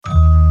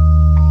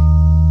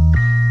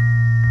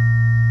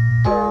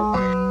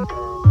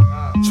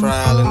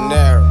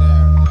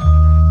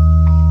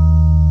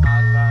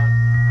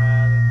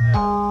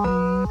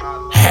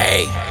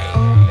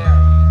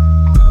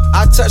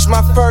touched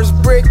my first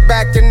brick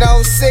back in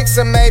 06,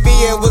 or maybe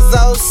it was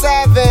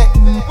 07.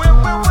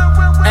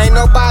 Ain't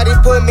nobody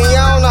put me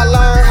on, I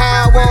learned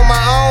how on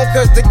my own,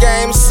 cause the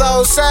game's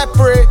so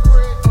separate.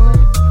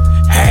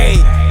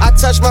 Hey, I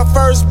touched my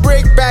first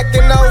brick back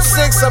in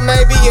 06, or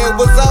maybe it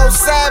was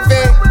 07.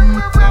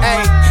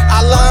 Hey,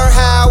 I learned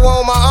how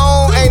on my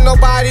own, ain't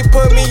nobody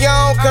put me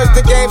on, cause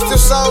the game's still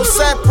so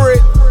separate.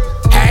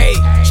 Hey,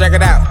 check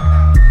it out.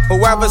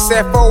 Whoever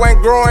said foe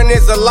ain't growing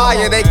is a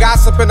liar. They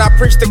gossiping, I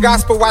preach the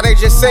gospel while they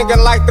just singing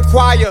like the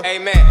choir.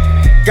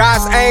 Amen.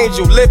 God's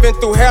angel, living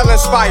through hell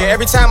inspired.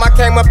 Every time I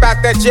came up out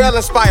that jail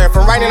inspired.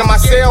 From writing on my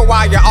cell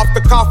wire, off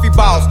the coffee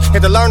balls.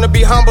 Had to learn to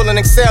be humble and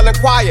excel and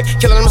quiet.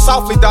 Killing them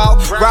softly, dog.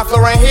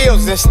 Raffler and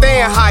heels and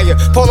staying higher.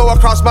 Polo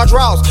across my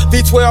drawers.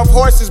 V12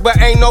 horses, but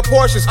ain't no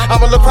Porsches.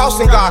 I'm a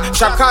lacrossing guard.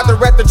 Sharp car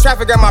direct the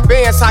traffic and my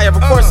band's higher.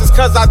 Of course, it's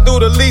cause I do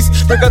the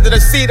least. Bring under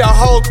the seat the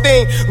whole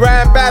thing.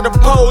 Riding by the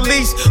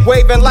police.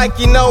 Waving like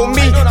you know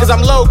me. Cause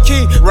I'm low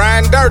key.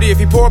 Riding dirty. If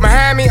he pour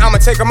behind me, I'ma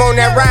take him on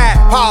that ride.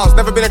 Pause.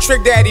 Never been a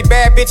trick daddy.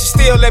 Bad bitches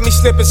still let me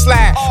slip and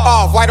slide.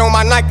 Off white on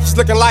my Nikes,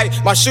 looking like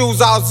my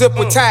shoes all zipped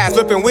with ties.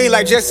 Flipping weed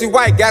like Jesse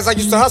White. Guys I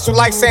used to hustle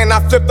like saying I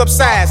flipped up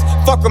sides.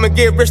 Fuck 'em and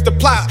get rich to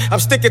plot. I'm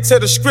sticking to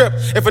the script.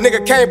 If a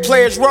nigga can't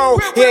play his role,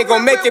 he ain't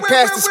gonna make it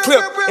past this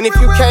clip. And if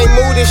you can't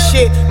move this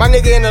shit, my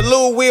nigga in the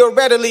Lou will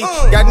readily.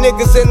 Got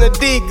niggas in the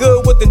D,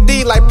 good with the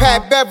D like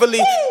Pat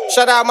Beverly.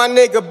 Shout out my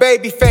nigga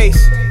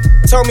Babyface.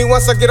 Told me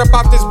once I get up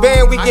off this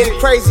band, we getting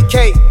crazy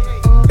cake.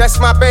 That's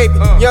my baby.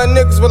 Young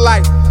niggas with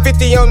like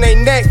 50 on they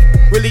neck.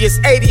 Really it's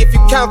 80 if you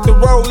count the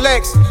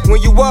Rolex.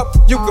 When you up,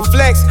 you can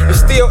flex. It's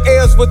still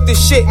L's with this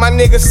shit, my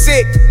nigga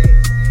sick.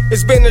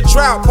 It's been a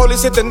drought,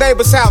 police hit the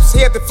neighbor's house. He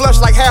had to flush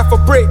like half a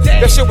brick.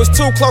 That shit was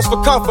too close for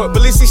comfort, but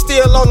at least he's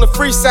still on the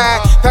free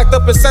side. Packed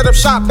up and set up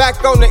shop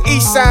back on the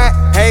east side.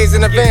 Haze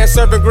in the van,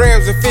 serving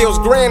grams. It feels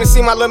grand to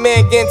see my little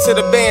man get into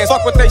the bands.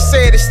 Fuck what they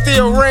said, it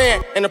still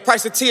ran. And the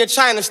price of tea in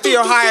China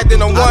still higher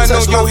than the one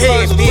on your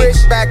head,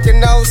 bitch. Back in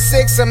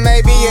 06, or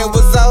maybe it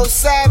was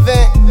 07.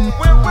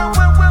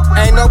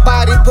 Ain't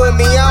nobody put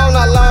me on,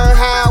 I learned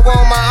how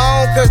on my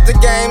own, cause the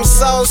game's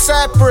so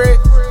separate.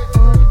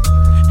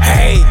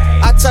 Hey,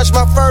 I touched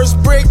my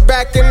first brick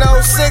back in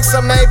 06,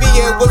 or maybe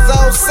it was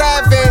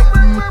 07.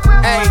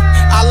 Hey,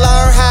 I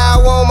learned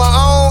how on my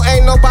own,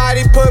 ain't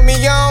nobody put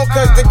me on,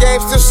 cause the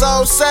game's still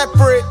so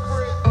separate.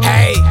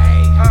 Hey,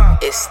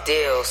 it's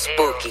still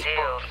spooky.